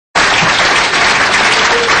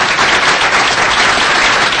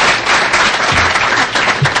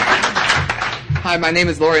Hi, my name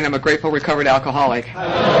is Lori, and I'm a grateful recovered alcoholic.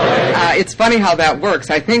 It's funny how that works.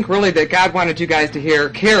 I think really that God wanted you guys to hear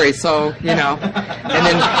Carrie, so, you know,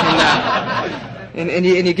 and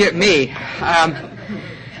you get me.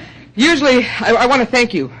 Usually, I want to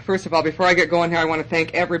thank you. First of all, before I get going here, I want to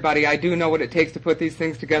thank everybody. I do know what it takes to put these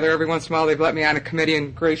things together. Every once in a while, they've let me on a committee,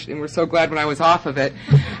 and we're so glad when I was off of it,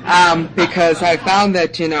 because I found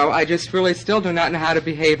that, you know, I just really still do not know how to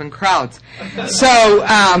behave in crowds. So,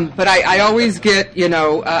 but I always get, you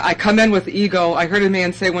know, I come in with ego. I heard a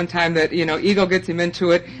man say one time that, you know, ego gets him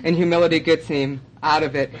into it, and humility gets him out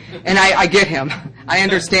of it. And I get him. I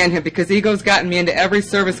understand him, because ego's gotten me into every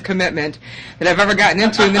service commitment that I've ever gotten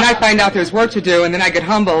into, and then I find out there's work to do, and then I get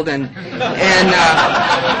humbled, and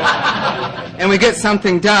we get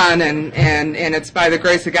something done, and it's by the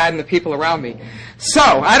grace of God and the people around me. So,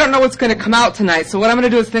 I don't know what's going to come out tonight, so what I'm going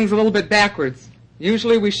to do is things a little bit backwards.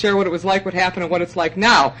 Usually we share what it was like, what happened, and what it's like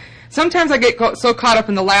now. Sometimes I get so caught up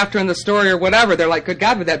in the laughter and the story or whatever, they're like, good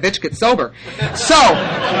God, would that bitch get sober? So,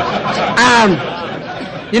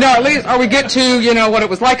 you know, at least, or we get to, you know, what it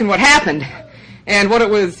was like and what happened, and what it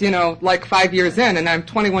was, you know, like 5 years in, and I'm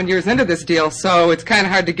 21 years into this deal, so it's kind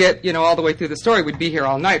of hard to get, you know, all the way through the story. We'd be here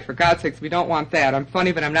all night. For God's sakes, we don't want that. I'm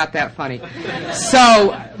funny, but I'm not that funny.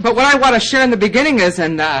 So, but what I want to share in the beginning is,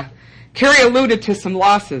 and Carrie alluded to some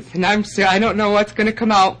losses, and I don't know what's going to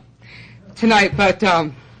come out tonight, but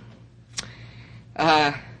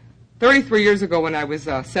 33 years ago when I was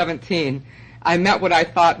 17, I met what I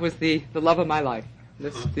thought was the love of my life.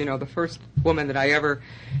 This, you know, the first woman that I ever,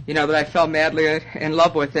 you know, that I fell madly in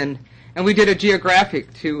love with, and we did a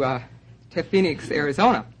geographic to Phoenix,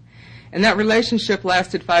 Arizona, and that relationship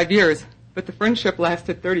lasted 5 years, but the friendship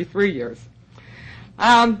lasted 33 years.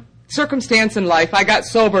 Circumstance in life, I got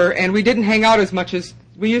sober, and we didn't hang out as much as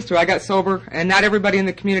we used to. I got sober, and not everybody in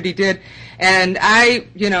the community did, and I,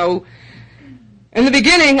 you know, in the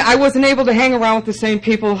beginning, I wasn't able to hang around with the same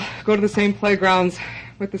people, go to the same playgrounds,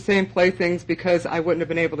 with the same playthings, because I wouldn't have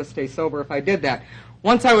been able to stay sober if I did that.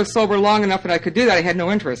 Once I was sober long enough that I could do that, I had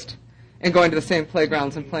no interest in going to the same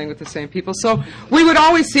playgrounds and playing with the same people. So we would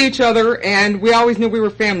always see each other, and we always knew we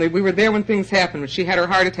were family. We were there when things happened. When she had her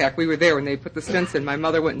heart attack, we were there when they put the stents in. My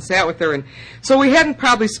mother went and sat with her, and so we hadn't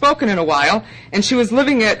probably spoken in a while, and she was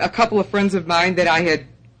living at a couple of friends of mine that I had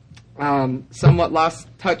somewhat lost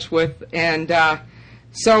touch with, and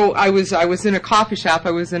so I was in a coffee shop.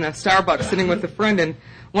 I was in a Starbucks sitting with a friend, and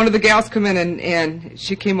one of the gals come in, and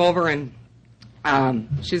she came over, and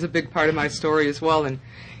she's a big part of my story as well.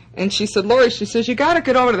 And she said, Lori, she says, you got to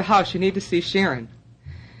get over to the house. You need to see Sharon.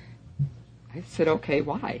 I said, okay,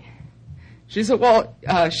 why? She said, well,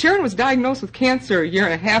 Sharon was diagnosed with cancer a year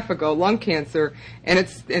and a half ago, lung cancer, and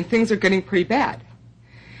things are getting pretty bad.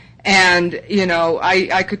 And, you know,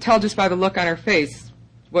 I could tell just by the look on her face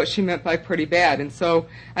what she meant by pretty bad. And so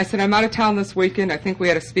I said, I'm out of town this weekend. I think we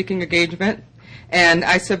had a speaking engagement. And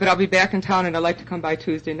I said, but I'll be back in town, and I'd like to come by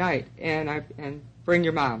Tuesday night and bring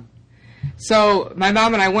your mom. So my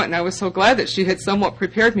mom and I went, and I was so glad that she had somewhat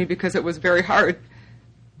prepared me, because it was very hard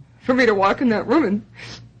for me to walk in that room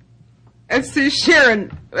and see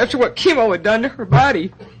Sharon after what chemo had done to her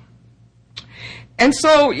body. And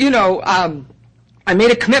so, you know, I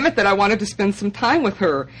made a commitment that I wanted to spend some time with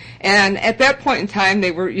her. And at that point in time,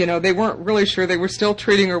 they weren't really sure. They were still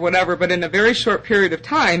treating her, whatever. But in a very short period of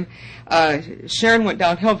time, Sharon went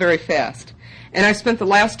downhill very fast. And I spent the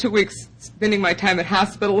last 2 weeks spending my time at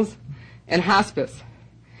hospitals and hospice.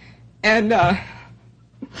 And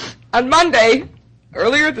on Monday,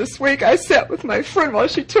 earlier this week, I sat with my friend while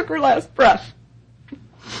she took her last breath.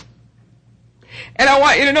 And I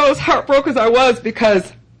want you to know, as heartbroken as I was,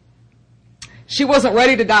 because she wasn't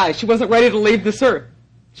ready to die. She wasn't ready to leave this earth.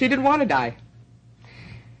 She didn't want to die.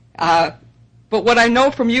 But what I know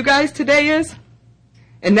from you guys today is,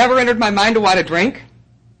 it never entered my mind to want to drink.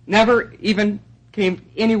 Never even came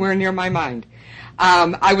anywhere near my mind.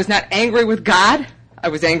 I was not angry with God. I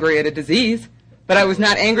was angry at a disease. But I was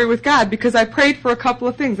not angry with God, because I prayed for a couple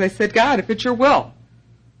of things. I said, God, if it's your will,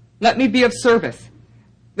 let me be of service.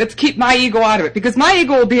 Let's keep my ego out of it. Because my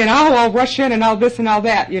ego will be I'll rush in and all this and all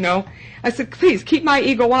that, you know. I said, please, keep my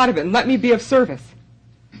ego out of it and let me be of service.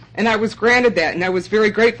 And I was granted that, and I was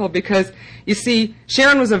very grateful, because, you see,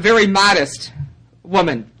 Sharon was a very modest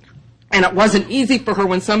woman. And it wasn't easy for her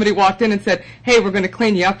when somebody walked in and said, hey, we're going to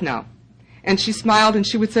clean you up now. And she smiled, and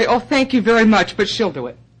she would say, oh, thank you very much, but she'll do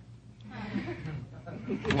it.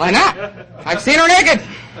 Why not? I've seen her naked.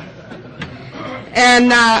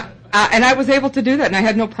 And I was able to do that, and I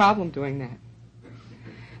had no problem doing that.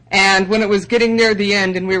 And when it was getting near the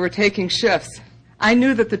end and we were taking shifts, I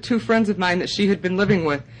knew that the two friends of mine that she had been living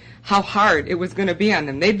with, how hard it was going to be on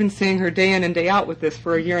them. They'd been seeing her day in and day out with this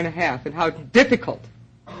for a year and a half, and how difficult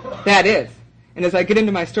that is. And as I get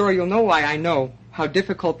into my story, you'll know why I know how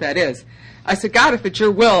difficult that is. I said, God, if it's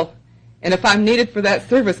your will, and if I'm needed for that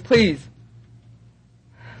service, please,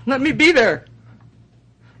 let me be there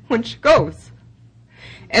when she goes.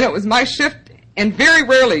 And it was my shift, and very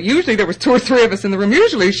rarely, usually there was 2 or 3 of us in the room.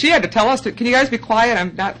 Usually she had to tell us, can you guys be quiet?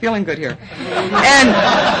 I'm not feeling good here. And,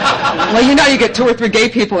 well, you know, you get 2 or 3 gay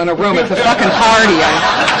people in a room. It's a fucking party.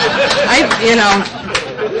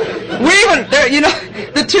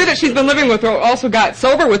 The 2 that she's been living with also got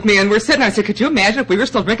sober with me, and we're sitting. I said, could you imagine if we were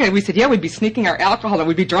still drinking? And we said, yeah, we'd be sneaking our alcohol, and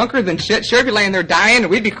we'd be drunker than shit. Sure, be laying there dying, and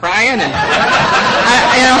we'd be crying, and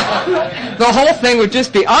the whole thing would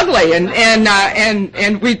just be ugly.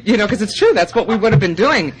 And we, because it's true, that's what we would have been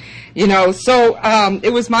doing, So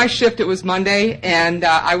it was my shift. It was Monday, and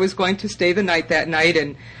I was going to stay the night that night,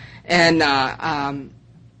 and I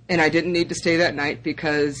didn't need to stay that night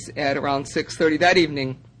because at around 6:30 that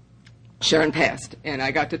evening, Sharon passed, and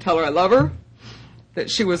I got to tell her I love her, that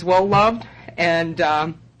she was well loved, and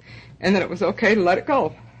that it was okay to let it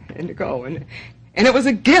go and to go, and it was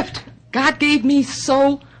a gift. God gave me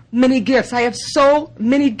so many gifts. I have so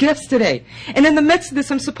many gifts today, and in the midst of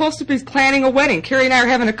this, I'm supposed to be planning a wedding. Carrie and I are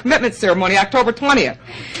having a commitment ceremony October 20th,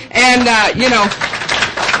 and I'd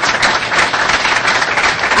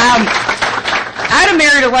have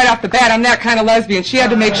married her right off the bat. I'm that kind of lesbian. She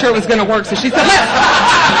had to make sure it was going to work, so she said,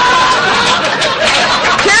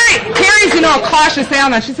 Carrie's, a cautious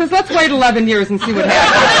animal. She says, let's wait 11 years and see what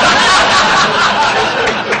happens.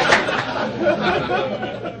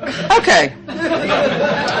 Okay.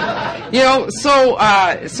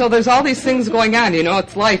 So there's all these things going on.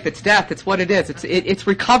 It's life, it's death, it's what it is. It's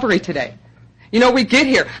recovery today. We get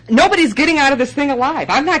here. Nobody's getting out of this thing alive.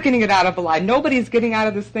 I'm not getting it out of alive. Nobody's getting out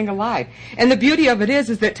of this thing alive. And the beauty of it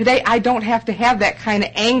is that today I don't have to have that kind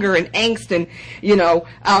of anger and angst and,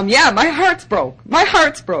 my heart's broke. My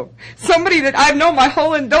heart's broke. Somebody that I've known my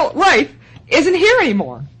whole adult life isn't here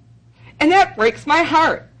anymore. And that breaks my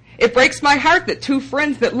heart. It breaks my heart that 2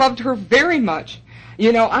 friends that loved her very much,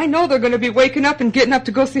 I know they're going to be waking up and getting up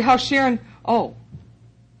to go see how Sharon,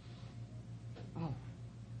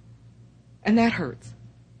 and that hurts.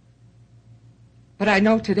 But I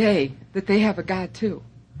know today that they have a God too,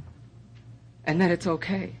 and that it's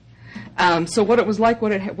okay. So what it was like,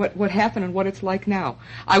 what happened, and what it's like now.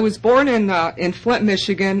 I was born in Flint,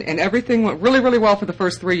 Michigan, and everything went really, really well for the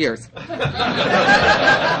first 3 years.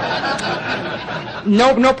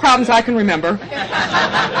 No problems I can remember.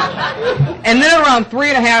 And then around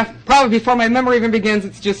 3.5, probably before my memory even begins,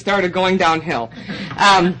 it's just started going downhill.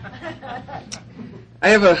 I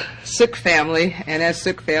have a sick family, and as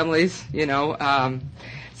sick families,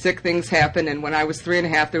 sick things happen. And when I was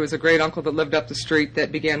 3.5, there was a great uncle that lived up the street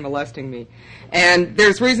that began molesting me. And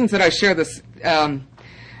there's reasons that I share this. I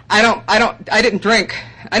didn't drink.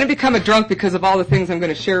 I didn't become a drunk because of all the things I'm going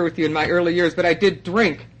to share with you in my early years, but I did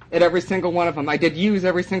drink at every single one of them. I did use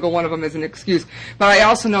every single one of them as an excuse. But I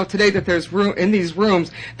also know today that there's room in these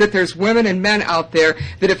rooms, that there's women and men out there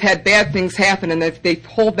that have had bad things happen, and that they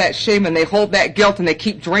hold that shame and they hold that guilt, and they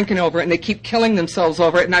keep drinking over it, and they keep killing themselves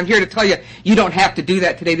over it. And I'm here to tell you, you don't have to do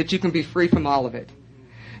that today, that you can be free from all of it.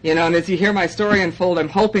 And as you hear my story unfold, I'm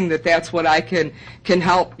hoping that that's what I can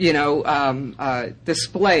help,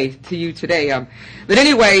 display to you today. But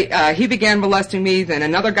anyway, he began molesting me, then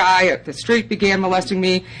another guy at the street began molesting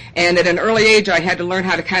me, and at an early age I had to learn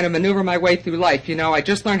how to kind of maneuver my way through life. I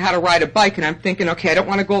just learned how to ride a bike, and I'm thinking, okay, I don't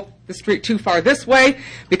want to go the street too far this way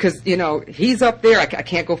because, he's up there, I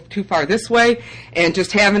can't go too far this way, and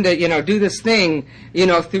just having to, do this thing,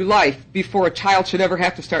 through life before a child should ever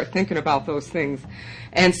have to start thinking about those things.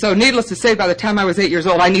 And so, needless to say, by the time I was 8 years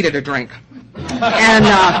old, I needed a drink. And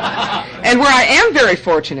where I am very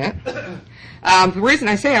fortunate, the reason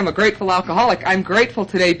I say I'm a grateful alcoholic, I'm grateful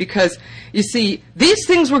today because, you see, these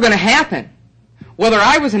things were going to happen, whether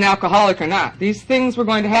I was an alcoholic or not. These things were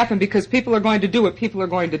going to happen because people are going to do what people are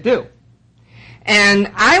going to do.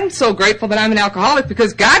 And I'm so grateful that I'm an alcoholic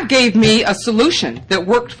because God gave me a solution that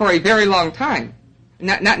worked for a very long time.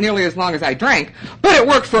 Not nearly as long as I drank, but it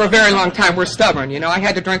worked for a very long time. We're stubborn, I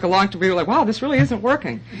had to drink a long time to be like, wow, this really isn't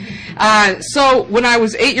working. So when I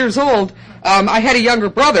was 8 years old, I had a younger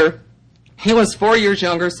brother. He was 4 years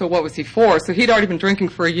younger, so what was he, 4? So he'd already been drinking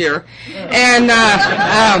for a year. And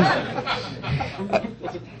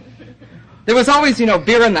there was always,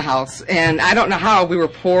 beer in the house. And I don't know how we were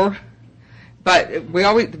poor, but we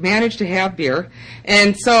always managed to have beer.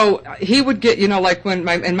 And so he would get, like when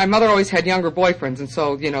my mother always had younger boyfriends, and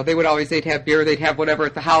so, they'd have beer, they'd have whatever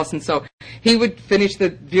at the house, and so he would finish the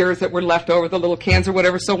beers that were left over, the little cans or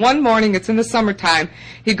whatever. So one morning, it's in the summertime,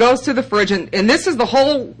 he goes to the fridge, and this is the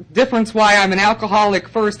whole difference why I'm an alcoholic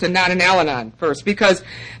first and not an Al-Anon first, because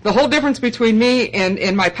the whole difference between me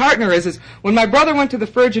and my partner is when my brother went to the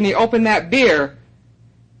fridge and he opened that beer,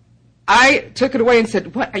 I took it away and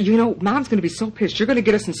said, "What? Mom's going to be so pissed. You're going to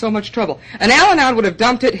get us in so much trouble." An Al-Anon would have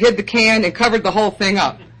dumped it, hid the can, and covered the whole thing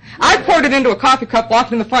up. I poured it into a coffee cup,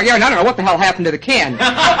 walked in the front yard, and I don't know what the hell happened to the can.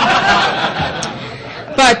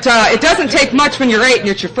 But it doesn't take much when you're 8 and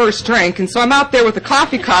it's your first drink. And so I'm out there with a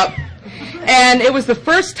coffee cup, and it was the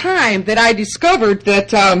first time that I discovered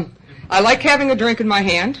that I like having a drink in my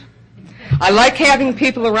hand. I like having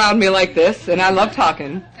people around me like this, and I love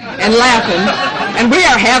talking and laughing, and we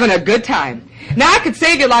are having a good time. Now, I could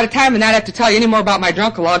save you a lot of time and not have to tell you any more about my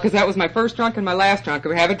drunk-a-log, because that was my first drunk and my last drunk.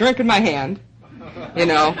 I have a drink in my hand,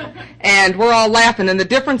 and we're all laughing. And the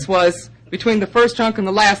difference was, between the first drunk and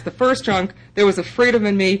the first drunk, there was a freedom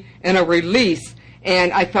in me and a release,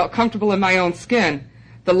 and I felt comfortable in my own skin.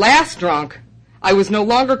 The last drunk, I was no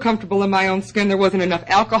longer comfortable in my own skin. There wasn't enough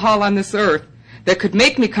alcohol on this earth that could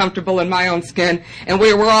make me comfortable in my own skin, and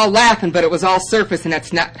we were all laughing, but it was all surface, and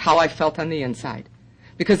that's not how I felt on the inside.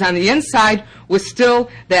 Because on the inside was still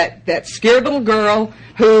that scared little girl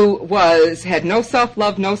who had no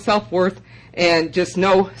self-love, no self-worth, and just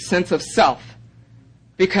no sense of self.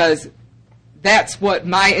 Because that's what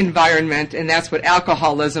my environment and that's what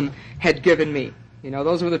alcoholism had given me.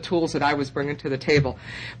 Those were the tools that I was bringing to the table.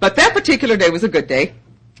 But that particular day was a good day.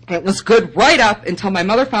 It was good right up until my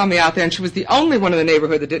mother found me out there, and she was the only one in the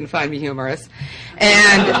neighborhood that didn't find me humorous.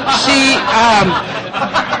 And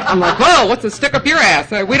I'm like, whoa, what's a stick up your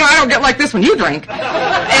ass? I don't get like this when you drink.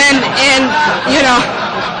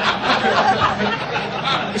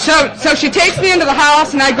 So she takes me into the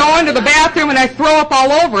house, and I go into the bathroom, and I throw up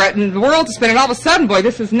all over it, and the world's spinning. All of a sudden, boy,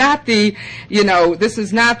 this is not the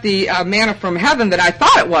manna from heaven that I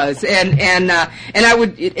thought it was.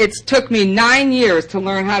 It took me 9 years to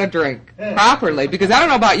learn how to drink properly, because I don't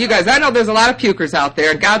know about you guys. I know there's a lot of pukers out there,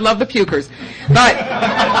 and God love the pukers. But,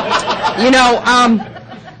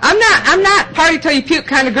 I'm not party till you puke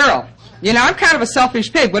kind of girl. I'm kind of a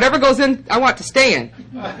selfish pig. Whatever goes in, I want to stay in.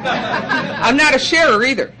 I'm not a sharer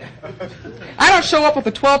either. I don't show up with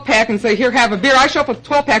a 12-pack and say, "Here, have a beer." I show up with a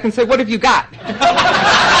 12-pack and say, "What have you got?"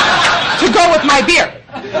 to go with my beer.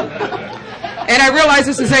 And I realize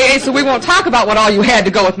this is AA, so we won't talk about what all you had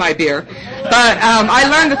to go with my beer. But I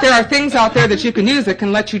learned that there are things out there that you can use that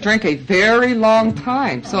can let you drink a very long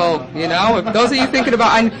time. So, if those of you thinking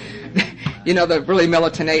about... the really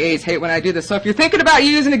militant AAs hate when I do this. So if you're thinking about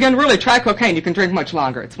using again, really try cocaine. You can drink much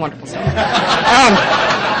longer. It's wonderful stuff.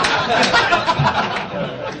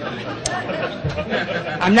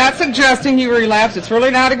 I'm not suggesting you relapse. It's really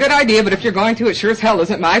not a good idea, but if you're going to, it sure as hell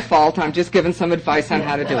isn't my fault. I'm just giving some advice on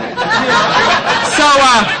how to do it. So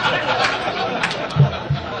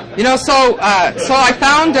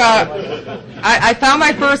I found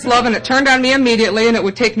my first love, and it turned on me immediately, and it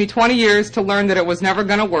would take me 20 years to learn that it was never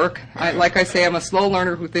going to work. Like I say, I'm a slow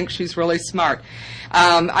learner who thinks she's really smart.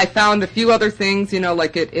 I found a few other things,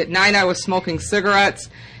 like at 9 I was smoking cigarettes,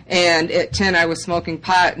 and at 10 I was smoking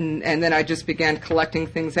pot, and then I just began collecting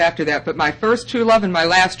things after that. But my first true love and my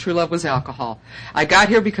last true love was alcohol. I got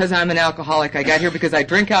here because I'm an alcoholic. I got here because I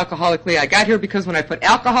drink alcoholically. I got here because when I put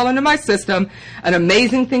alcohol into my system, an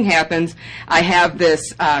amazing thing happens. I have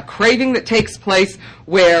this craving that takes place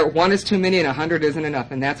where 1 is too many and 100 isn't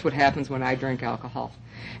enough, and that's what happens when I drink alcohol.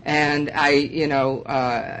 And I've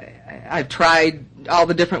tried all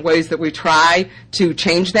the different ways that we try to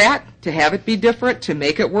change that, to have it be different, to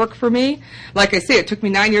make it work for me. Like I say, it took me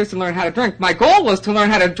 9 years to learn how to drink. My goal was to learn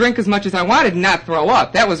how to drink as much as I wanted and not throw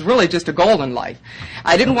up. That was really just a goal in life.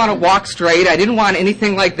 I didn't want to walk straight. I didn't want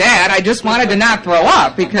anything like that. I just wanted to not throw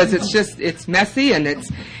up because it's messy and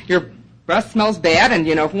your breath smells bad, and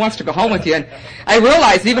who wants to go home with you? And I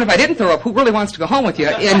realized even if I didn't throw up, who really wants to go home with you?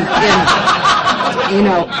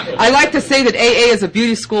 I like to say that AA is a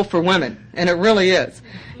beauty school for women, and it really is.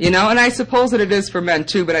 And I suppose that it is for men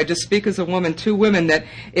too, but I just speak as a woman to women that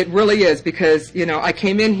it really is, because I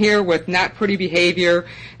came in here with not pretty behavior,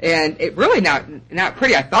 and it really not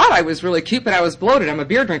pretty. I thought I was really cute, but I was bloated. I'm a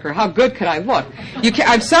beer drinker. How good could I look?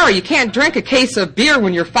 I'm sorry, you can't drink a case of beer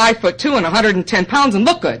when you're 5'2" and 110 pounds and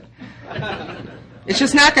look good. It's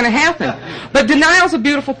just not going to happen. But denial's a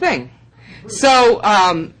beautiful thing. So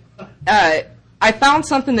I found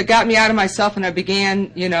something that got me out of myself, and I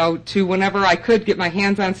began, to whenever I could get my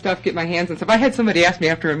hands on stuff. I had somebody ask me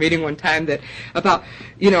after a meeting one time that about,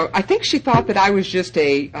 I think she thought that I was just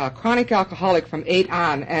a chronic alcoholic from 8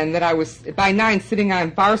 on, and that I was, by 9, sitting on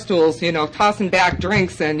bar stools, tossing back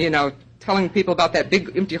drinks and, telling people about that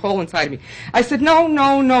big empty hole inside of me. I said,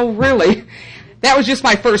 no, really. That was just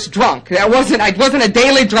my first drunk. I wasn't a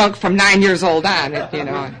daily drunk from 9 years old on,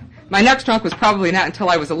 My next drunk was probably not until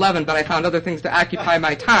I was 11, but I found other things to occupy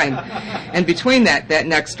my time. And between that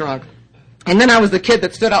next drunk. And then I was the kid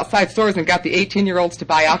that stood outside stores and got the 18-year-olds to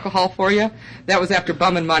buy alcohol for you. That was after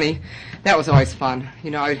bumming money. That was always fun.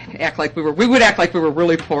 I'd act like we would act like we were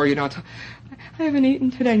really poor, I haven't eaten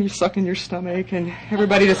today, and you suck in your stomach, and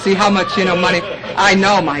everybody to see how much, money. I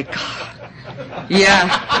know, my God.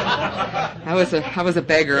 Yeah, I was a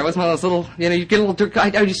beggar. I was one of those little, you get a little dirt.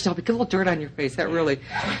 I used to tell people, get a little dirt on your face. That really.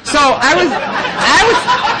 So I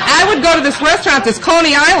would go to this restaurant, this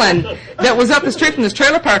Coney Island, that was up the street from this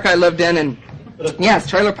trailer park I lived in, and yes,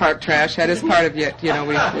 trailer park trash. That is part of it.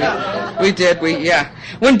 We did.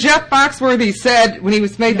 When Jeff Foxworthy said, when he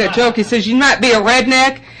was made that joke, he says, "You might be a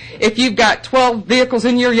redneck if you've got 12 vehicles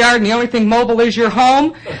in your yard and the only thing mobile is your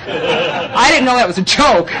home." I didn't know that was a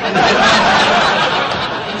joke.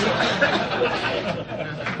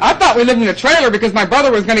 I thought we lived in a trailer because my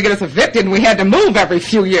brother was going to get us evicted and we had to move every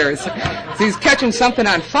few years. So he's catching something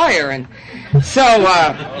on fire. And so,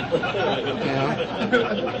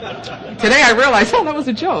 today I realized, that was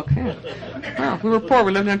a joke. Yeah. Wow, we were poor.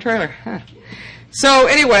 We lived in a trailer. Huh. So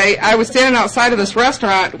anyway, I was standing outside of this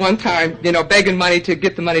restaurant one time, begging money to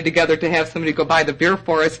get the money together to have somebody go buy the beer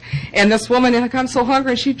for us. And this woman, I'm so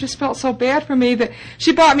hungry, and she just felt so bad for me that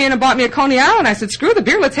she brought me in and bought me a Coney Island. I said, screw the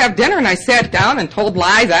beer, let's have dinner. And I sat down and told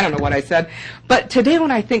lies. I don't know what I said. But today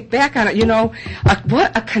when I think back on it,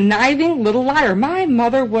 what a conniving little liar. My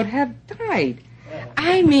mother would have died.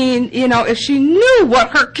 I mean, if she knew what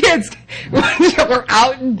her kids were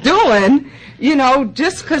out doing,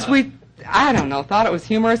 just because we, I don't know, thought it was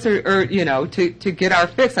humorous or to get our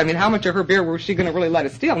fix. I mean, how much of her beer was she going to really let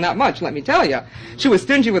us steal? Not much, let me tell you. She was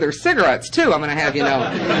stingy with her cigarettes, too, I'm going to have you know.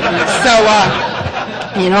 So,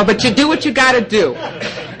 but you do what you got to do.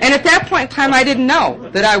 And at that point in time, I didn't know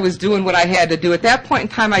that I was doing what I had to do. At that point in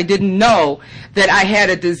time, I didn't know that I had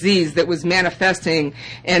a disease that was manifesting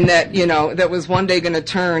and that, that was one day going to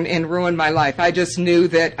turn and ruin my life. I just knew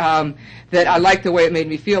that that I liked the way it made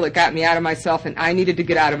me feel. It got me out of myself, and I needed to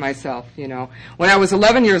get out of myself, When I was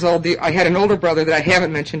 11 years old, I had an older brother that I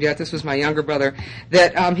haven't mentioned yet. This was my younger brother,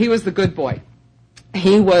 that he was the good boy.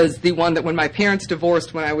 He was the one that when my parents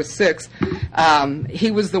divorced when I was 6,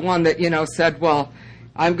 he was the one that, said, well,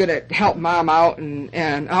 I'm going to help Mom out,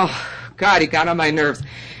 and oh, God, he got on my nerves.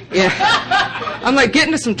 Yeah. I'm like, get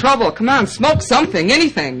into some trouble. Come on, smoke something,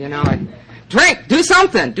 anything, drink, do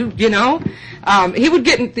something, he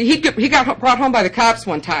got brought home by the cops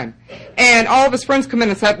one time, and all of his friends come in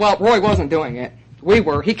and said, well, Roy wasn't doing it. We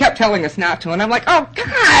were. He kept telling us not to, and I'm like, oh,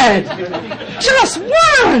 God, just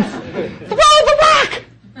once, throw the rock.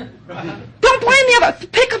 Don't blame the other.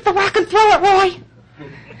 Pick up the rock and throw it, Roy.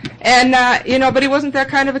 And, but he wasn't that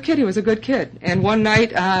kind of a kid. He was a good kid. And one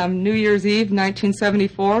night, New Year's Eve,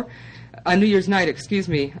 1974, New Year's night,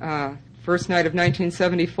 first night of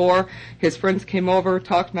 1974, his friends came over,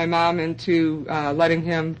 talked my mom into letting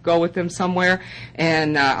him go with them somewhere,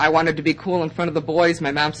 and I wanted to be cool in front of the boys.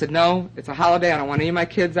 My mom said, no, it's a holiday, I don't want any of my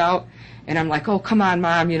kids out. And I'm like, oh, come on,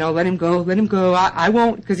 Mom, let him go. I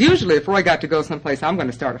won't, because usually if Roy got to go someplace, I'm going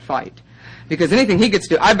to start a fight. Because anything he gets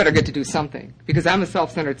to do, I better get to do something. Because I'm a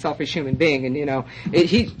self-centered, selfish human being, and,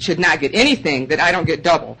 he should not get anything that I don't get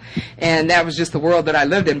double. And that was just the world that I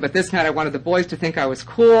lived in. But this night I wanted the boys to think I was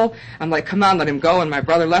cool. I'm like, come on, let him go. And my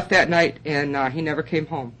brother left that night, and he never came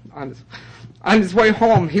home. On his way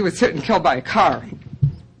home, he was hit and killed by a car.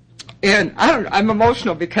 And I'm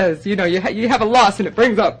emotional because, you have a loss, and it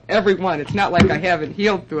brings up everyone. It's not like I haven't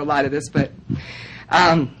healed through a lot of this, but...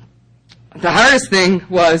 the hardest thing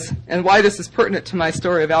was, and why this is pertinent to my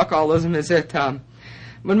story of alcoholism, is that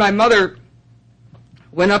when my mother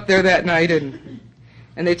went up there that night and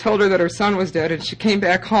they told her that her son was dead, and she came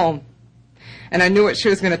back home, and I knew what she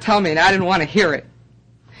was going to tell me, and I didn't want to hear it.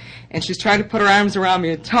 And she's trying to put her arms around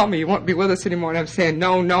me and tell me, you won't be with us anymore. And I'm saying,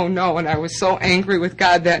 no, no, no. And I was so angry with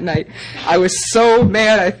God that night. I was so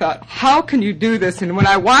mad. I thought, how can you do this? And when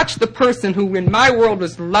I watched the person who in my world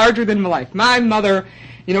was larger than my life, my mother...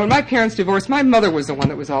 when my parents divorced, my mother was the one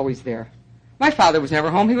that was always there. My father was never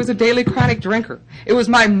home. He was a daily chronic drinker. It was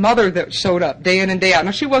my mother that showed up day in and day out.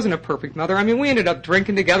 Now, she wasn't a perfect mother. I mean, we ended up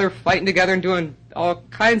drinking together, fighting together, and doing all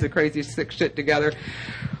kinds of crazy, sick shit together.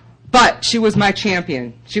 But she was my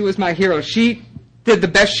champion. She was my hero. She did the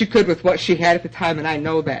best she could with what she had at the time, and I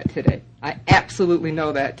know that today. I absolutely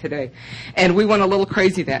know that today. And we went a little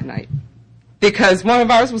crazy that night because one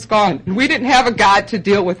of ours was gone. And we didn't have a God to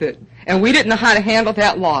deal with it, and we didn't know how to handle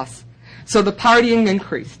that loss. So the partying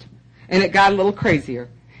increased, and it got a little crazier.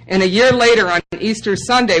 And a year later, on Easter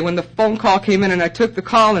Sunday, when the phone call came in and I took the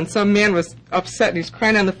call, and some man was upset and he's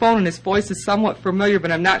crying on the phone, and his voice is somewhat familiar,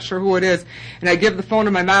 but I'm not sure who it is. And I give the phone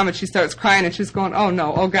to my mom, and she starts crying, and she's going, oh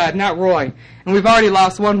no, oh God, not Roy. And we've already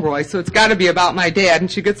lost one Roy, so it's got to be about my dad.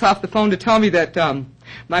 And she gets off the phone to tell me that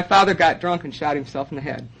my father got drunk and shot himself in the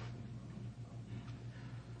head.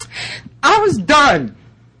 I was done.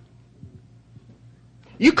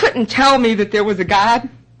 You couldn't tell me that there was a God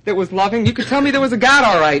that was loving. You could tell me there was a God,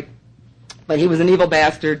 all right, but he was an evil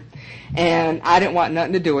bastard, and I didn't want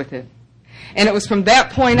nothing to do with it. And it was from that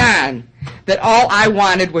point on that all I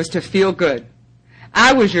wanted was to feel good.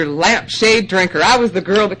 I was your lampshade drinker. I was the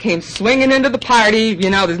girl that came swinging into the party. You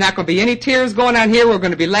know, there's not going to be any tears going on here. We're going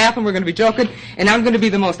to be laughing. We're going to be joking, and I'm going to be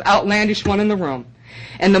the most outlandish one in the room.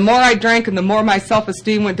 And the more I drank and the more my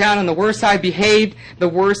self-esteem went down and the worse I behaved, the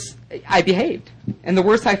worse I behaved. And the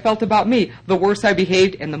worse I felt about me, the worse I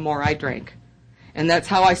behaved and the more I drank. And that's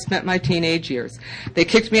how I spent my teenage years. They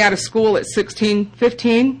kicked me out of school at 16,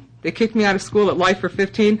 15. They kicked me out of school at life for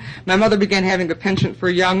 15. My mother began having a penchant for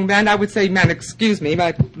young men. I would say men, excuse me.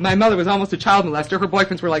 My mother was almost a child molester. Her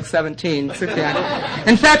boyfriends were like 17, 16.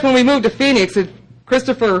 In fact, when we moved to Phoenix,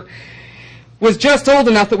 Christopher was just old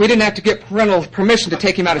enough that we didn't have to get parental permission to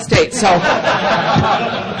take him out of state. So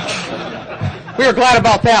we were glad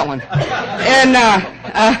about that one.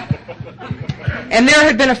 And there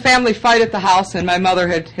had been a family fight at the house, and my mother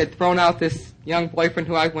had thrown out this young boyfriend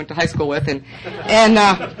who I went to high school with.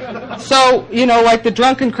 So, you know, like the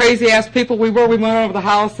drunken, crazy-ass people we went over the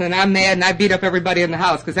house, and I'm mad, and I beat up everybody in the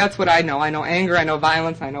house, because that's what I know. I know anger, I know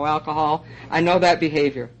violence, I know alcohol, I know that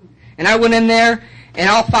behavior. And I went in there, and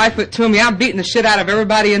all 5'2" of me, I'm beating the shit out of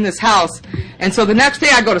everybody in this house. And so the next day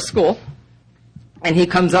I go to school, and he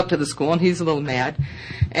comes up to the school, and he's a little mad.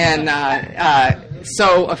 And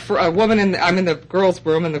so a woman, I'm in the girls'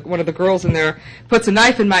 room, and one of the girls in there puts a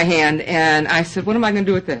knife in my hand, and I said, what am I going to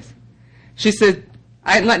do with this? She said,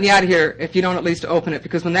 I ain't letting you out of here if you don't at least open it,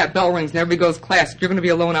 because when that bell rings and everybody goes to class, you're going to be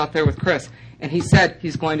alone out there with Chris. And he said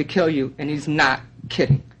he's going to kill you, and he's not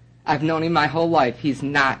kidding. I've known him my whole life. He's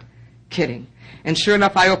not kidding. And sure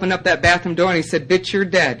enough, I opened up that bathroom door, and he said, bitch, you're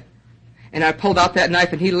dead. And I pulled out that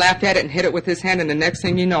knife, and he laughed at it and hit it with his hand, and the next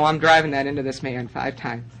thing you know, I'm driving that into this man 5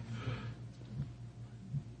 times.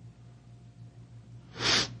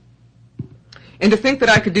 And to think that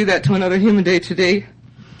I could do that to another human being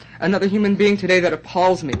today that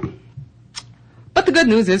appalls me. But the good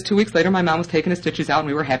news is, 2 weeks later, my mom was taking his stitches out, and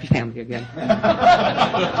we were a happy family again.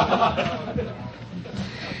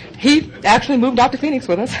 He actually moved out to Phoenix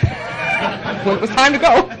with us when it was time to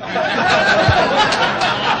go.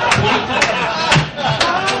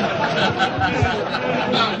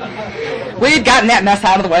 We had gotten that mess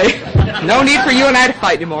out of the way. No need for you and I to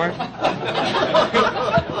fight anymore.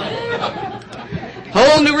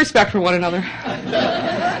 Whole new respect for one another.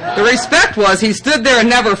 The respect was he stood there and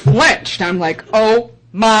never flinched. I'm like, oh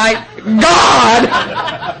my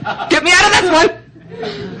God! Get me out of this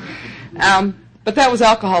one! But that was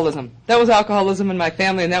alcoholism. That was alcoholism in my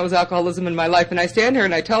family, and that was alcoholism in my life. And I stand here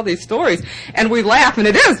and I tell these stories, and we laugh, and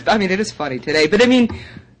it is funny today. But today,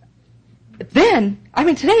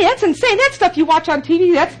 that's insane. That stuff you watch on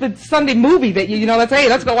TV, that's the Sunday movie that hey,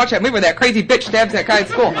 let's go watch that movie where that crazy bitch stabs that guy at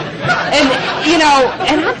school. And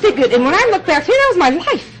I'm thinking, and when I look back, that was my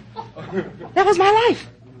life. That was my life.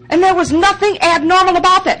 And there was nothing abnormal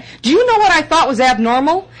about that. Do you know what I thought was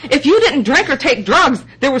abnormal? If you didn't drink or take drugs,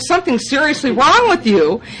 there was something seriously wrong with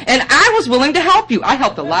you, and I was willing to help you. I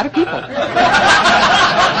helped a lot of people. A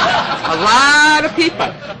lot of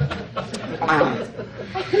people.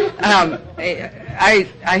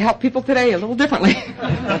 I help people today a little differently.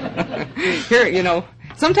 Here,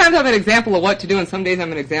 sometimes I'm an example of what to do, and some days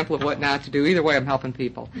I'm an example of what not to do. Either way, I'm helping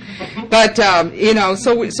people. But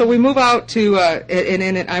so we move out to,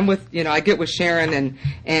 and I'm with, I get with Sharon,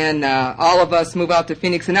 and all of us move out to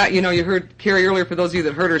Phoenix. And now, you heard Carrie earlier. For those of you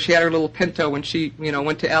that heard her, she had her little Pinto when she,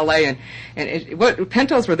 went to L.A. And what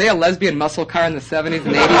Pintos, were they a lesbian muscle car in the 70s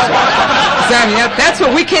and 80s? That's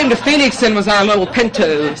what we came to Phoenix in, was our little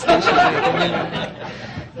Pinto station.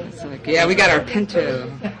 It's like, yeah, we got our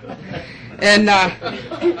Pinto. And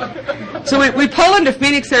so we pull into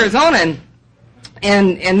Phoenix, Arizona,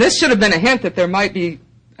 and this should have been a hint that there might be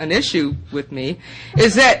an issue with me,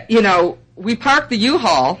 is that, we park the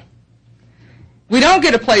U-Haul. We don't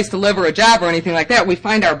get a place to live or a job or anything like that. We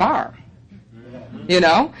find our bar,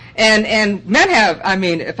 And men have, I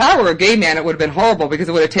mean, if I were a gay man, it would have been horrible because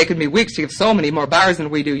it would have taken me weeks to give so many more bars than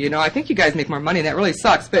we do, you know. I think you guys make more money, and that really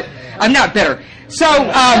sucks, but I'm not bitter. So,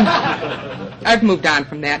 I've moved on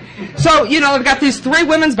from that. So, you know, I've got these 3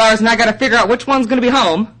 women's bars, and I got to figure out which one's going to be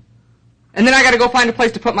home, and then I got to go find a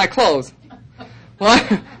place to put my clothes.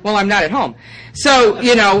 Well, I'm not at home. So,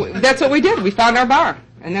 you know, that's what we did. We found our bar.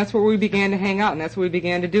 And that's where we began to hang out, and that's what we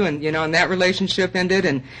began to do. And, you know, and that relationship ended,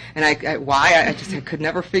 and I could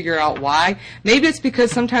never figure out why. Maybe it's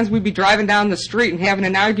because sometimes we'd be driving down the street and having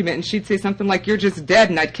an argument, and she'd say something like, "You're just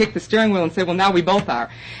dead," and I'd kick the steering wheel and say, "Well, now we both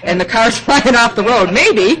are." And the car's flying off the road.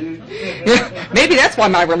 Maybe. Maybe that's why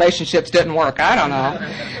my relationships didn't work. I don't know.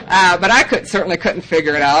 But I certainly couldn't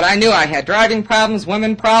figure it out. I knew I had driving problems,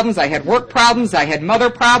 women problems, I had work problems, I had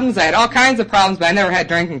mother problems, I had all kinds of problems, but I never had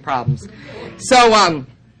drinking problems. So,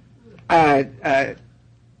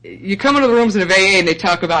 you come into the rooms in a VA and they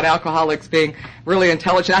talk about alcoholics being really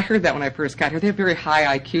intelligent. I heard that when I first got here. They have very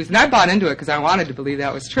high IQs. And I bought into it because I wanted to believe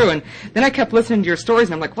that was true. And then I kept listening to your stories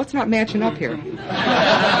and I'm like, what's not matching up here?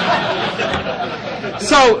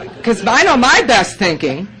 So, because I know my best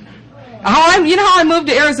thinking. You know how I moved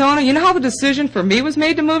to Arizona? You know how the decision for me was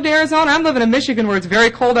made to move to Arizona? I'm living in Michigan where it's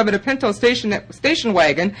very cold. I'm in a Pinto station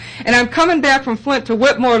wagon, and I'm coming back from Flint to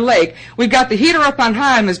Whitmore Lake. We've got the heater up on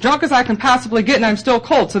high. I'm as drunk as I can possibly get, and I'm still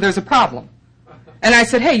cold, so there's a problem. And I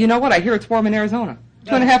said, hey, you know what? I hear it's warm in Arizona.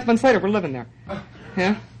 2.5 months later, we're living there.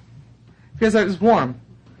 Yeah? Because it was warm.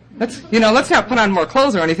 Let's not put on more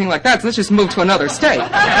clothes or anything like that, so let's just move to another state.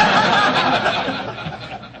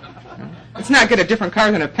 Let's not get a different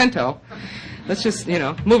car than a Pinto. Let's just,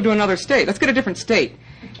 move to another state. Let's get a different state.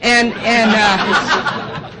 And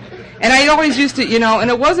I always used to,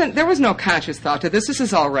 and there was no conscious thought to this. This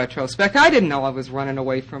is all retrospect. I didn't know I was running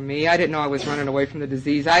away from me. I didn't know I was running away from the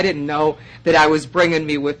disease. I didn't know that I was bringing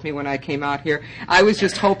me with me when I came out here. I was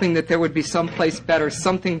just hoping that there would be someplace better,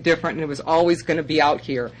 something different, and it was always going to be out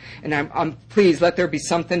here. And I'm please, let there be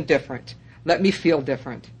something different. Let me feel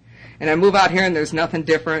different. And I move out here and there's nothing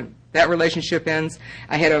different. That relationship ends.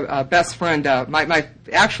 I had a best friend.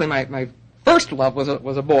 My first love was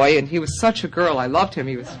a boy, and he was such a girl. I loved him.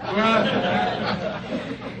 And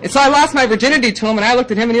so I lost my virginity to him, and I looked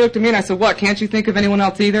at him, and he looked at me, and I said, "What? Can't you think of anyone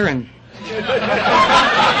else either?" And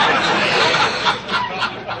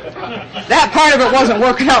that part of it wasn't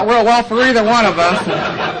working out real well for either one of us.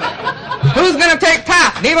 Who's going to take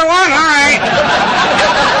top? Neither one. All right.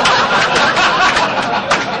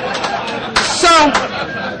 So.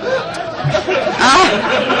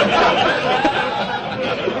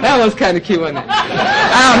 That was kind of cute, wasn't it?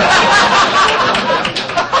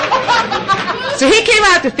 So he came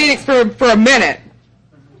out to Phoenix for a minute,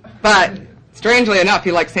 but strangely enough,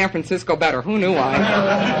 he liked San Francisco better. Who knew why?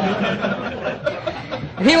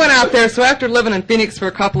 He went out there, so after living in Phoenix for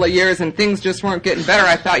a couple of years and things just weren't getting better,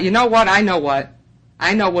 I thought, you know what? I know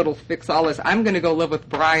what'll fix all this. I'm going to go live with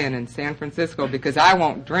Brian in San Francisco because I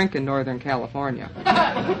won't drink in Northern California.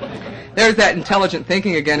 There's that intelligent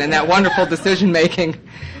thinking again and that wonderful decision-making.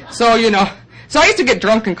 So, so I used to get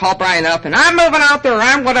drunk and call Brian up, and I'm moving out there, or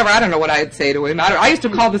I'm whatever. I don't know what I'd say to him. I used to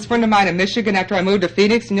call this friend of mine in Michigan after I moved to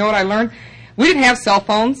Phoenix. You know what I learned? We didn't have cell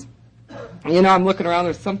phones. I'm looking around.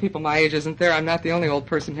 There's some people my age, isn't there? I'm not the only old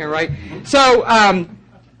person here, right? So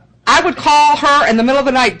I would call her in the middle of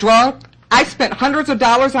the night drunk. I spent hundreds of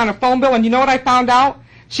dollars on a phone bill, and you know what I found out?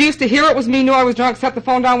 She used to hear it was me, knew I was drunk, set the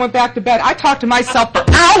phone down, went back to bed. I talked to myself for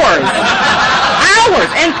hours.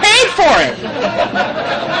 And paid for it.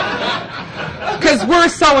 Because we're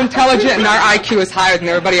so intelligent and our IQ is higher than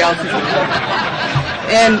everybody else's.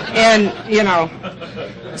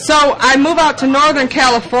 So I move out to Northern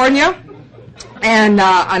California, and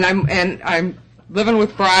I'm living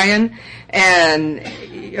with Brian, and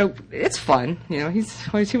it's fun. He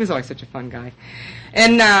was always such a fun guy.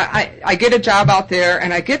 And I get a job out there,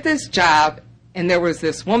 and I get this job, and there was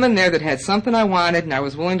this woman there that had something I wanted, and I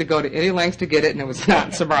was willing to go to any lengths to get it, and it was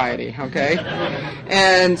not sobriety, okay?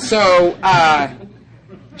 And so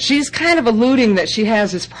she's kind of alluding that she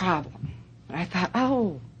has this problem. And I thought,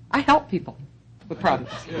 I help people with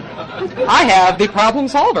problems. I have the problem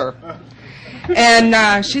solver.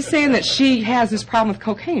 And she's saying that she has this problem with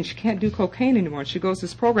cocaine. She can't do cocaine anymore, and she goes to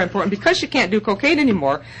this program for it. And because she can't do cocaine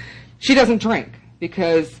anymore, she doesn't drink,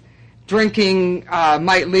 because drinking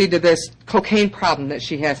might lead to this cocaine problem that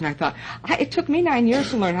she has. And I thought, it took me 9 years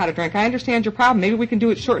to learn how to drink. I understand your problem. Maybe we can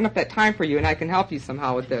shorten up that time for you, and I can help you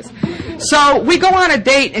somehow with this. So we go on a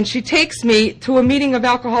date, and she takes me to a meeting of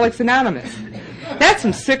Alcoholics Anonymous. That's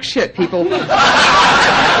some sick shit, people.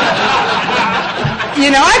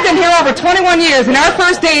 I've been here over 21 years, and our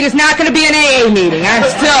first date is not going to be an AA meeting.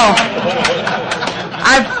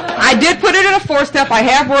 I did put it in a 4-step. I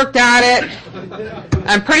have worked on it.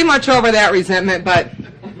 I'm pretty much over that resentment, but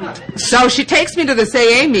so she takes me to this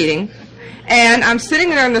AA meeting, and I'm sitting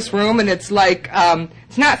there in this room, and it's like,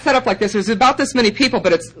 it's not set up like this. There's about this many people,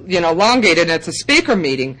 but it's, elongated, and it's a speaker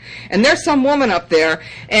meeting. And there's some woman up there,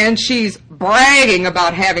 and she's bragging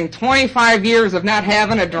about having 25 years of not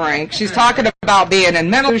having a drink. She's talking about being in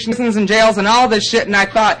mental institutions and jails and all this shit, and I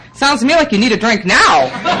thought, sounds to me like you need a drink now.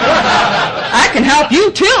 I can help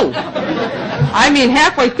you, too. I mean,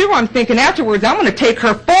 halfway through, I'm thinking afterwards, I'm going to take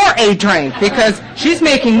her for a drink because she's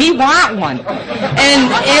making me want one.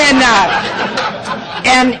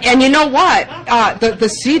 And you know what? The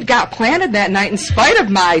seed got planted that night in spite of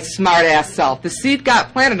my smart-ass self. The seed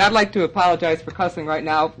got planted. I'd like to apologize for cussing right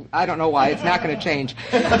now. I don't know why. It's not going to change.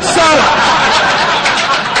 So,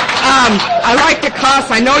 I like to cuss.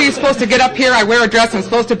 I know you're supposed to get up here. I wear a dress. I'm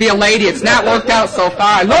supposed to be a lady. It's not worked out so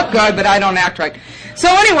far. I look good, but I don't act right. So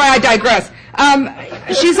anyway, I digress.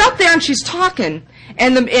 She's up there and she's talking,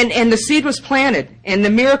 and the seed was planted, and the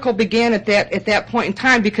miracle began at that point in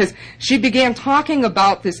time because she began talking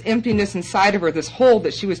about this emptiness inside of her, this hole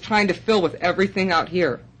that she was trying to fill with everything out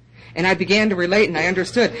here. And I began to relate, and I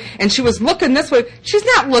understood. And she was looking this way. She's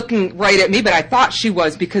not looking right at me, but I thought she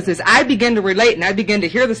was, because as I began to relate and I began to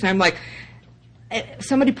hear this, and I'm like,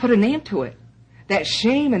 somebody put a name to it. That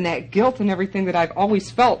shame and that guilt and everything that I've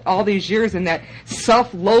always felt all these years, and that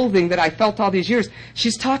self-loathing that I felt all these years.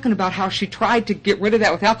 She's talking about how she tried to get rid of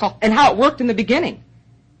that with alcohol and how it worked in the beginning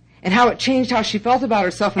and how it changed how she felt about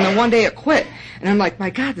herself, and then one day it quit. And I'm like, my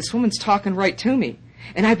God, this woman's talking right to me.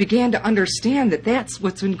 And I began to understand that that's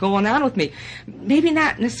what's been going on with me. Maybe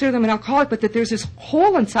not necessarily I'm an alcoholic, but that there's this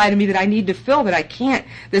hole inside of me that I need to fill, that I can't,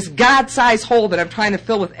 this God-sized hole that I'm trying to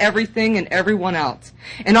fill with everything and everyone else.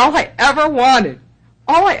 And all I ever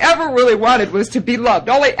really wanted was to be loved.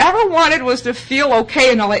 All I ever wanted was to feel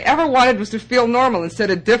okay, and all I ever wanted was to feel normal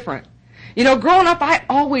instead of different. Growing up, I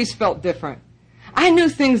always felt different. I knew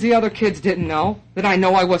things the other kids didn't know, that I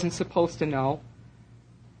know I wasn't supposed to know.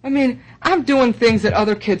 I mean, I'm doing things that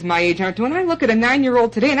other kids my age aren't doing. I look at a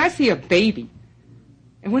 9-year-old today and I see a baby.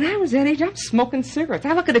 And when I was that age, I'm smoking cigarettes.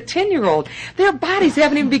 I look at a 10-year-old. Their bodies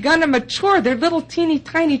haven't even begun to mature. They're little teeny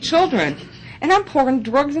tiny children. And I'm pouring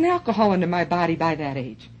drugs and alcohol into my body by that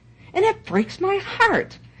age. And it breaks my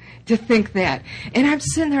heart to think that. And I'm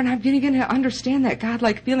sitting there and I'm beginning to understand that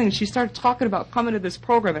God-like feeling. And she started talking about coming to this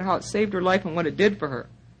program and how it saved her life and what it did for her.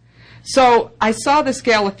 So I saw this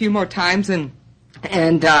gal a few more times, and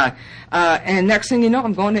next thing you know,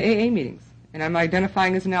 I'm going to AA meetings, and I'm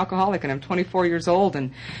identifying as an alcoholic, and I'm 24 years old,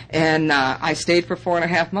 and I stayed for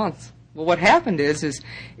 4.5 months. Well, what happened is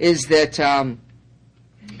that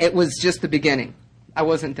it was just the beginning. I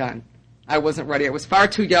wasn't done. I wasn't ready. I was far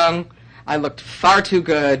too young. I looked far too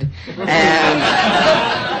good, and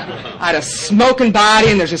I had a smoking body,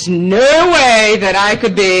 and there's just no way that I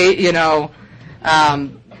could be,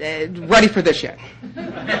 ready for this yet.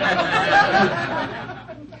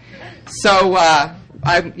 So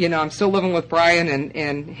I'm still living with Brian,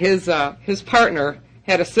 and his partner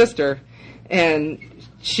had a sister, and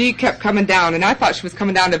she kept coming down, and I thought she was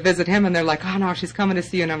coming down to visit him, and they're like, oh no, she's coming to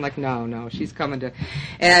see you, and I'm like, no, she's coming to,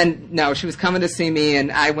 and no, she was coming to see me,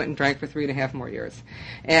 and I went and drank for 3.5 more years,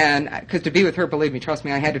 and because to be with her, believe me, trust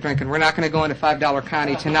me, I had to drink, and we're not going to go into $5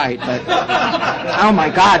 Connie tonight, but oh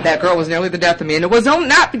my God, that girl was nearly the death of me, and it was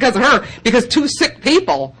not because of her, because 2 sick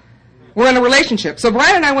people were in a relationship. So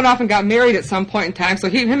Brian and I went off and got married at some point in time. So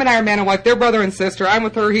him and I are man and wife. They're brother and sister. I'm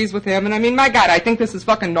with her. He's with him. And I mean, my God, I think this is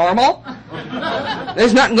fucking normal.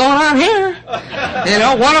 There's nothing going on here.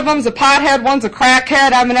 One of them's a pothead, one's a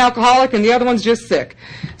crackhead. I'm an alcoholic, and the other one's just sick.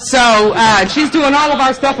 So she's doing all of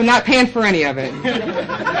our stuff and not paying for any of it.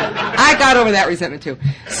 I got over that resentment too.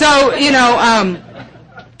 So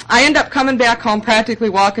I end up coming back home, practically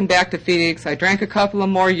walking back to Phoenix. I drank a couple of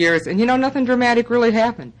more years, and nothing dramatic really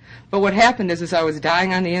happened. But what happened is I was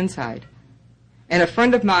dying on the inside. And a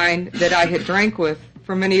friend of mine that I had drank with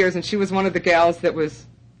for many years, and she was one of the gals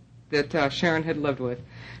that Sharon had lived with.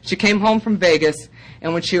 She came home from Vegas,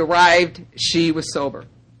 and when she arrived, she was sober.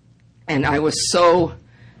 And I was so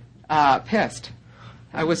pissed.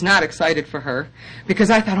 I was not excited for her because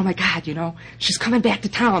I thought, oh my God, she's coming back to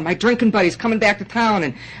town. My drinking buddy's coming back to town,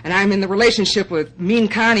 and I'm in the relationship with Mean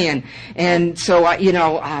Connie, and so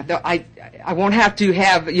I won't have to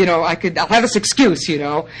have, I'll have this excuse,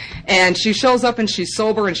 And she shows up and she's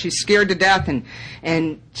sober and she's scared to death,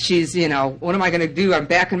 and she's, what am I going to do? I'm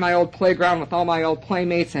back in my old playground with all my old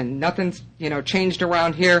playmates, and nothing's, changed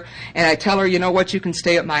around here. And I tell her, you know what, you can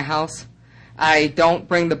stay at my house. I don't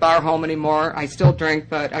bring the bar home anymore. I still drink,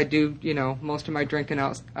 but I do, most of my drinking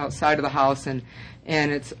outside of the house. And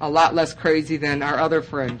and it's a lot less crazy than our other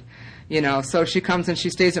friend. So she comes and she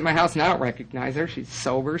stays at my house, and I don't recognize her. She's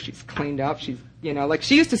sober. She's cleaned up. She's, like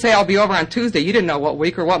she used to say, I'll be over on Tuesday. You didn't know what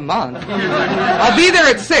week or what month. I'll be there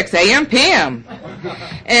at 6 a.m., p.m.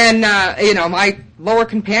 And, my lower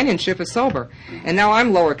companionship is sober. And now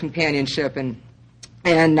I'm lower companionship, and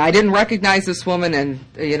I didn't recognize this woman, and,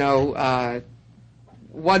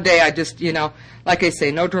 one day I just, like I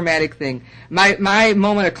say, no dramatic thing. My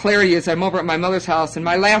moment of clarity is I'm over at my mother's house, and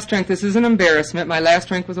my last drink, this is an embarrassment, my last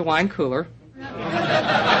drink was a wine cooler.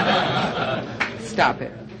 Stop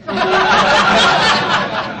it.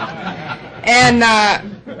 And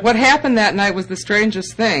what happened that night was the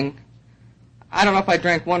strangest thing. I don't know if I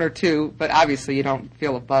drank one or two, but obviously you don't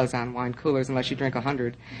feel a buzz on wine coolers unless you drink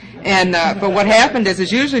 100. And but what happened is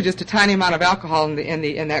usually just a tiny amount of alcohol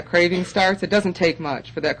in that craving starts. It doesn't take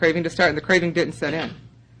much for that craving to start, and the craving didn't set in.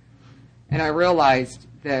 And I realized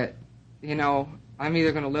that, I'm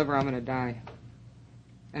either going to live or I'm going to die.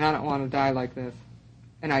 And I don't want to die like this.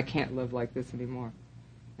 And I can't live like this anymore.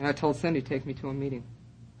 And I told Cindy, take me to a meeting.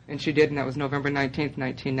 And she did, and that was November 19th,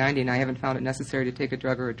 1990, and I haven't found it necessary to take a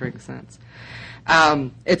drug or a drink since.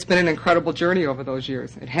 It's been an incredible journey over those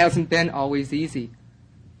years. It hasn't been always easy.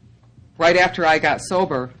 Right after I got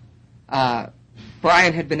sober,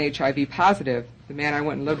 Brian had been HIV positive, the man I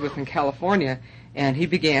went and lived with in California, and he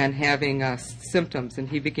began having symptoms, and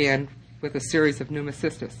he began with a series of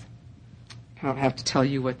pneumocystis. I don't have to tell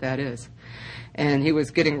you what that is. And he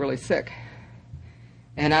was getting really sick.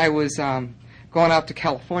 And I was going out to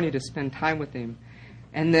California to spend time with him.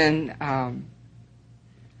 And then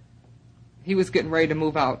he was getting ready to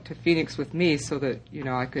move out to Phoenix with me so that,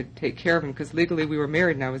 I could take care of him, because legally we were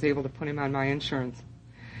married and I was able to put him on my insurance.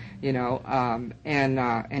 And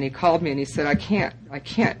he called me and he said, I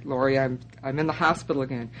can't, Lori, I'm in the hospital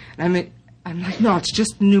again. And I'm like, no, it's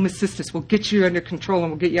just pneumocystis. We'll get you under control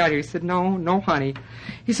and we'll get you out of here. He said, no, honey.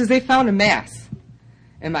 He says, they found a mass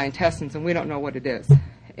in my intestines and we don't know what it is.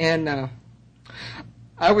 And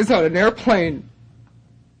I was on an airplane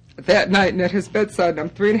that night and at his bedside, and I'm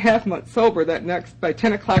 3.5 months sober by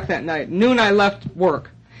 10 o'clock that night. Noon I left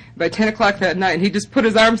work. By 10 o'clock that night, and he just put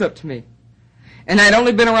his arms up to me. And I'd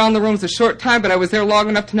only been around the rooms a short time, but I was there long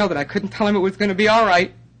enough to know that I couldn't tell him it was going to be all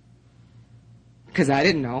right, because I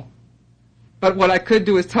didn't know. But what I could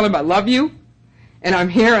do is tell him I love you, and I'm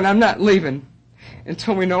here, and I'm not leaving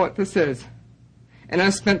until we know what this is. And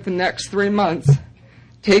I spent the next 3 months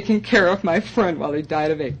taking care of my friend while he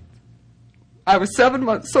died of AIDS. I was 7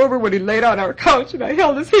 months sober when he laid on our couch, and I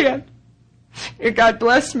held his hand. And God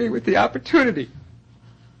blessed me with the opportunity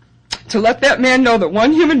to let that man know that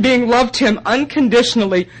one human being loved him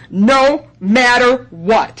unconditionally, no matter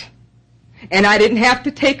what. And I didn't have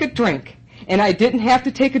to take a drink, and I didn't have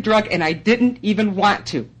to take a drug, and I didn't even want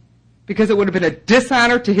to, because it would have been a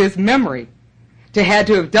dishonor to his memory to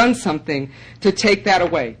have done something to take that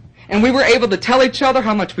away. And we were able to tell each other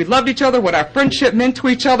how much we loved each other, what our friendship meant to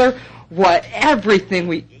each other, what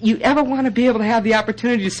everything you ever want to be able to have the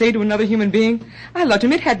opportunity to say to another human being. I loved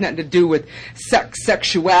him. It had nothing to do with sex,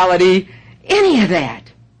 sexuality, any of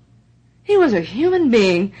that. He was a human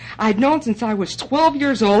being I'd known since I was 12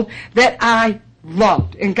 years old that I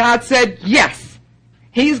loved. And God said, yes,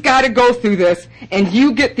 he's got to go through this, and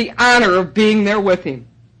you get the honor of being there with him.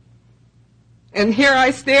 And here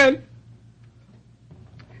I stand,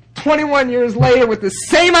 21 years later, with the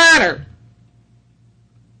same honor.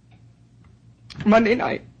 Monday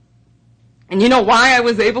night. And you know why I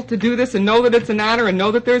was able to do this and know that it's an honor and know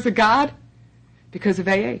that there's a God? Because of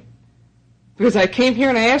AA. Because I came here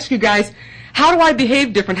and I asked you guys, how do I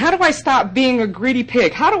behave different? How do I stop being a greedy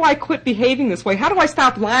pig? How do I quit behaving this way? How do I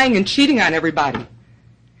stop lying and cheating on everybody?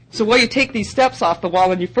 So, you take these steps off the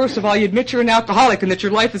wall, and you first of all, you admit you're an alcoholic and that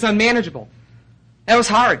your life is unmanageable. That was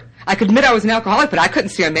hard. I could admit I was an alcoholic, but I couldn't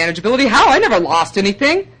see unmanageability. How? I never lost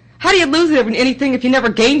anything. How do you lose anything if you never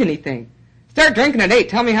gained anything? Start drinking at 8.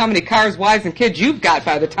 Tell me how many cars, wives, and kids you've got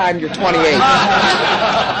by the time you're 28.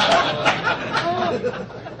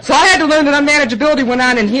 So I had to learn that unmanageability went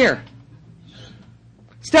on in here.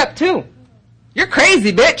 Step 2. You're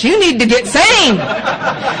crazy, bitch. You need to get sane.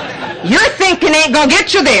 Your thinking ain't going to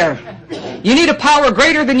get you there. You need a power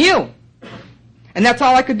greater than you. And that's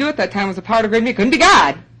all I could do at that time was a power greater than me. It couldn't be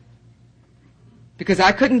God. Because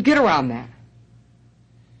I couldn't get around that.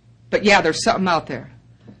 But yeah, there's something out there.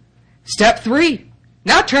 Step 3.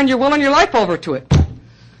 Now turn your will and your life over to it.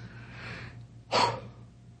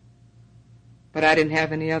 But I didn't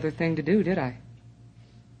have any other thing to do, did I?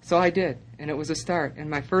 So I did, and it was a start. And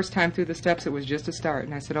my first time through the steps, it was just a start.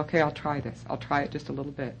 And I said, okay, I'll try this. I'll try it just a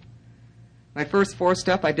little bit. My first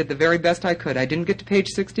 4-step, I did the very best I could. I didn't get to page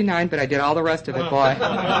 69, but I did all the rest of it, boy.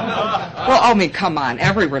 Well, I mean, come on.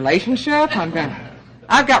 Every relationship?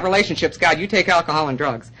 I've got relationships. God, you take alcohol and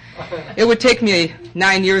drugs. It would take me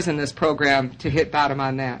 9 years in this program to hit bottom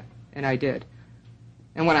on that, and I did.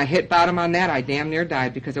 And when I hit bottom on that, I damn near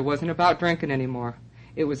died because it wasn't about drinking anymore.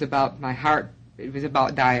 It was about my heart. It was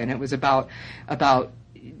about dying. It was about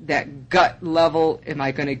that gut level. Am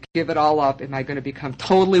I going to give it all up? Am I going to become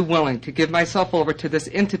totally willing to give myself over to this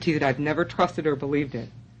entity that I've never trusted or believed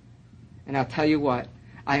in? And I'll tell you what,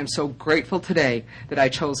 I am so grateful today that I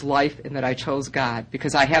chose life and that I chose God,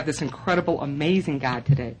 because I have this incredible, amazing God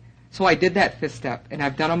today. So I did that 5th step, and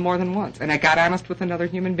I've done them more than once. And I got honest with another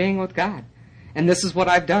human being, with God. And this is what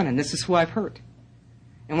I've done, and this is who I've hurt.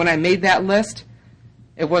 And when I made that list,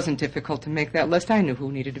 it wasn't difficult to make that list. I knew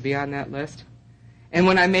who needed to be on that list. And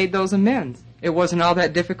when I made those amends, it wasn't all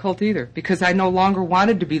that difficult either, because I no longer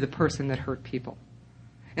wanted to be the person that hurt people.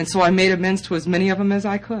 And so I made amends to as many of them as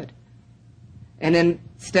I could. And in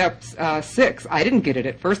step 6, I didn't get it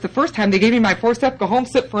at first. The first time they gave me my 4-step, go home,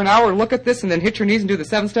 sit for an hour, look at this, and then hit your knees and do the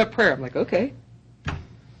 7-step prayer. I'm like, okay.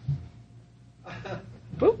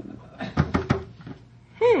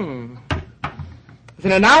 Ooh. Is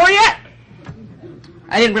it an hour yet?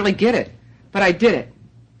 I didn't really get it, but I did it.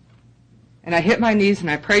 And I hit my knees and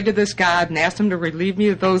I prayed to this God and asked him to relieve me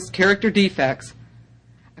of those character defects,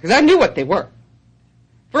 because I knew what they were.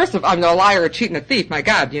 First of all, I'm a liar, a cheat, and a thief. My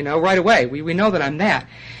God, right away. We know that I'm that.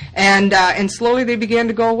 And slowly they began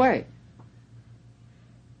to go away.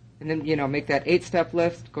 And then, make that 8-step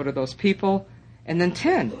list, go to those people. And then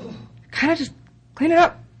 10, kind of just clean it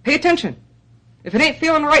up. Pay attention. If it ain't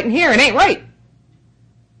feeling right in here, it ain't right.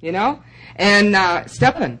 And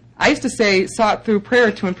stepping. I used to say, sought through prayer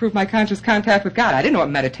to improve my conscious contact with God. I didn't know what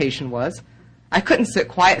meditation was. I couldn't sit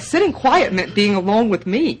quiet. Sitting quiet meant being alone with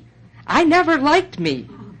me. I never liked me.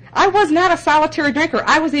 I was not a solitary drinker.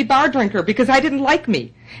 I was a bar drinker because I didn't like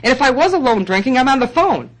me. And if I was alone drinking, I'm on the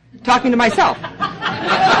phone talking to myself.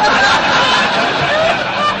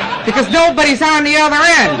 Because nobody's on the other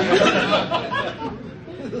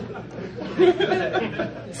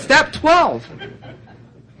end. Step 12.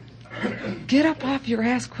 Get up off your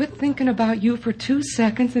ass, quit thinking about you for 2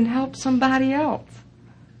 seconds, and help somebody else.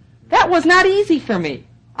 That was not easy for me.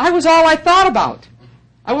 I was all I thought about.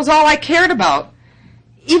 I was all I cared about,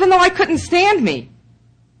 even though I couldn't stand me.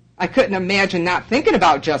 I couldn't imagine not thinking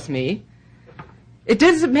about just me. It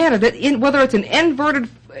doesn't matter that whether it's an inverted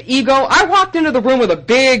ego. I walked into the room with a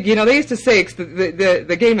big, they used to say,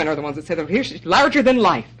 the gay men are the ones that say, here's larger than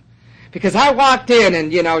life. Because I walked in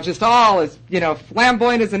and, just all as,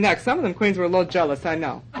 flamboyant as the next. Some of them queens were a little jealous, I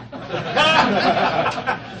know.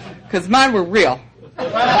 Because mine were real.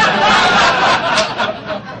 But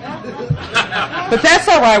that's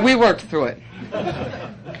all right. We worked through it.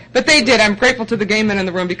 But they did. I'm grateful to the gay men in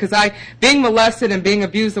the room, because being molested and being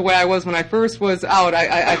abused the way I was when I first was out,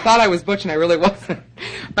 I thought I was butch and I really wasn't.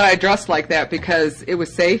 But I dressed like that because it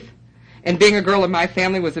was safe. And being a girl in my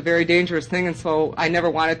family was a very dangerous thing, and so I never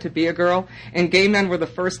wanted to be a girl. And gay men were the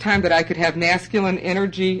first time that I could have masculine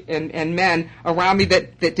energy and men around me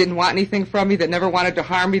that didn't want anything from me, that never wanted to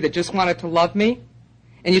harm me, that just wanted to love me.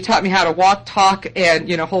 And you taught me how to walk, talk, and,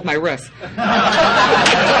 hold my wrist.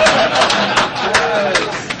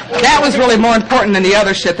 That was really more important than the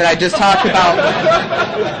other shit that I just talked about.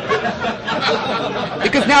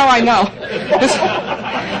 Because now I know.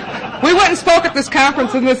 We went and spoke at this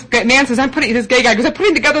conference, and this man says, this gay guy goes, I'm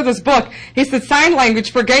putting together this book. He said, sign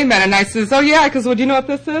language for gay men. And I says, oh, yeah. Because, well, do you know what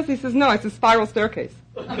this is? He says, no. I said, spiral staircase.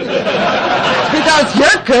 He goes,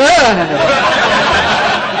 you're good.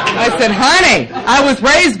 I said, honey, I was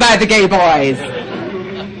raised by the gay boys.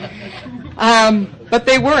 But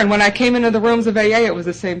they were, and when I came into the rooms of AA, it was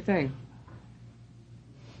the same thing.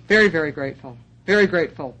 Very, very grateful. Very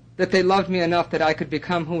grateful that they loved me enough that I could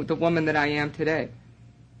become the woman that I am today.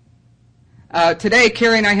 Today,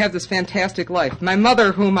 Carrie and I have this fantastic life. My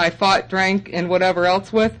mother, whom I fought, drank, and whatever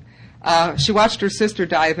else with, she watched her sister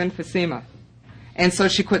die of emphysema. And so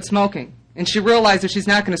she quit smoking. And she realized if she's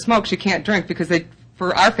not going to smoke, she can't drink, because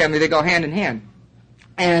for our family, they go hand in hand.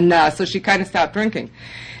 And so she kind of stopped drinking.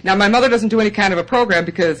 Now, my mother doesn't do any kind of a program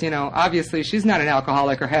because, obviously she's not an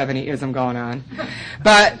alcoholic or have any ism going on.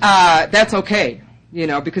 But that's okay,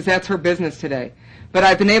 because that's her business today. But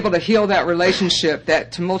I've been able to heal that relationship,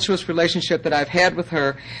 that tumultuous relationship that I've had with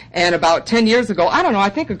her. And about 10 years ago, I don't know, I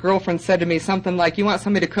think a girlfriend said to me something like, you want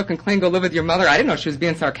somebody to cook and clean, go live with your mother? I didn't know she was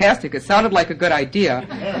being sarcastic. It sounded like a good idea.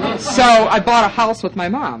 So I bought a house with my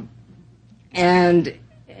mom. And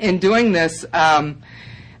in doing this,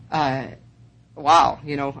 wow,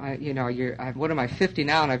 what am I, 50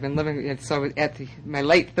 now, and I've been living, my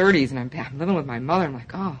late 30s, and I'm living with my mother. I'm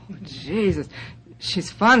like, oh, Jesus,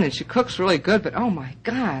 she's fun, and she cooks really good, but oh, my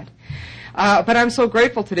God. But I'm so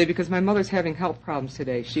grateful today because my mother's having health problems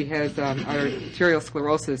today. She has arterial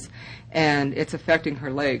sclerosis, and it's affecting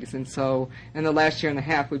her legs. And so in the last year and a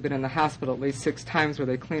half, we've been in the hospital at least 6 times where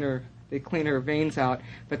they clean her veins out,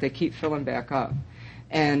 but they keep filling back up.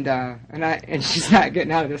 And she's not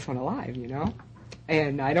getting out of this one alive,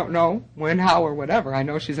 And I don't know when, how, or whatever. I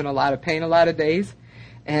know she's in a lot of pain a lot of days,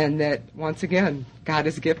 and that, once again, God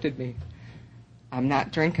has gifted me. I'm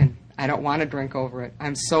not drinking. I don't want to drink over it.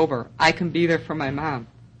 I'm sober. I can be there for my mom.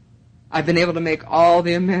 I've been able to make all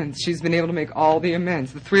the amends. She's been able to make all the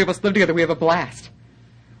amends. The 3 of us live together. We have a blast.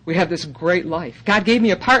 We have this great life. God gave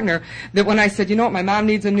me a partner that when I said, you know what, my mom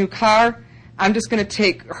needs a new car, I'm just going to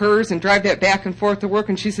take hers and drive that back and forth to work.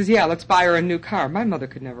 And she says, yeah, let's buy her a new car. My mother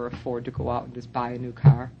could never afford to go out and just buy a new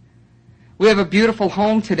car. We have a beautiful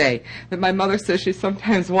home today that my mother says she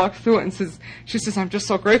sometimes walks through it and says, I'm just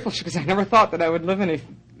so grateful. She goes, I never thought that I would live in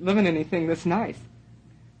anything this nice.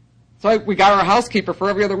 So we got her a housekeeper for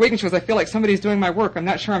every other week, and she goes, I feel like somebody's doing my work. I'm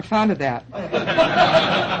not sure I'm fond of that.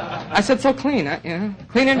 I said, so clean,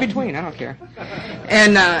 clean in between, I don't care.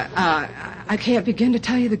 And I can't begin to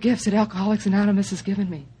tell you the gifts that Alcoholics Anonymous has given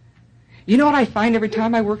me. You know what I find every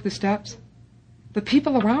time I work the steps? The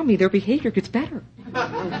people around me, their behavior gets better.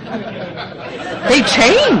 They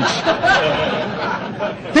change.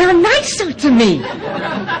 They're nicer to me.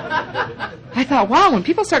 I thought, wow, when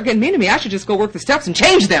people start getting mean to me, I should just go work the steps and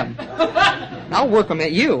change them. I'll work them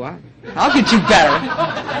at you. I'll get you better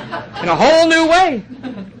in a whole new way.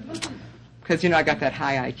 Because, I got that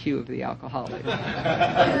high IQ of the alcoholic.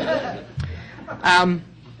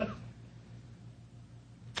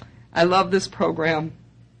 I love this program.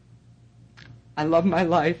 I love my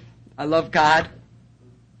life. I love God.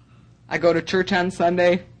 I go to church on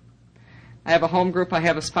Sunday. I have a home group. I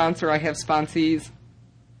have a sponsor. I have sponsees.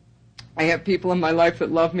 I have people in my life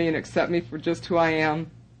that love me and accept me for just who I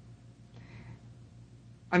am.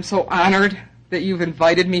 I'm so honored that you've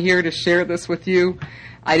invited me here to share this with you.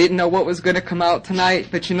 I didn't know what was going to come out tonight,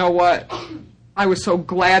 but you know what? I was so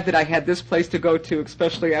glad that I had this place to go to,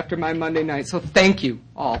 especially after my Monday night. So thank you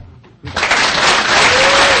all.